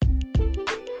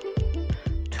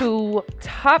to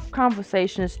top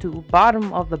conversations to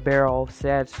bottom of the barrel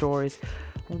sad stories.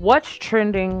 What's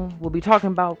trending? We'll be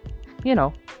talking about,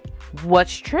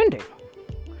 what's trending.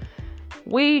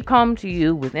 We come to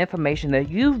you with information that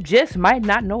you just might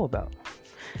not know about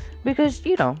because,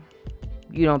 you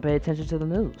don't pay attention to the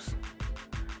news.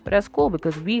 But that's cool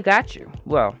because we got you.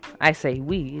 Well, I say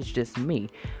we, it's just me.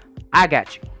 I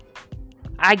got you.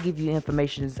 I give you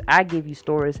information, I give you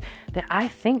stories that I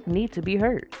think need to be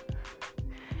heard.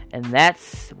 And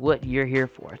that's what you're here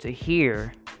for, to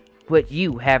hear what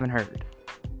you haven't heard.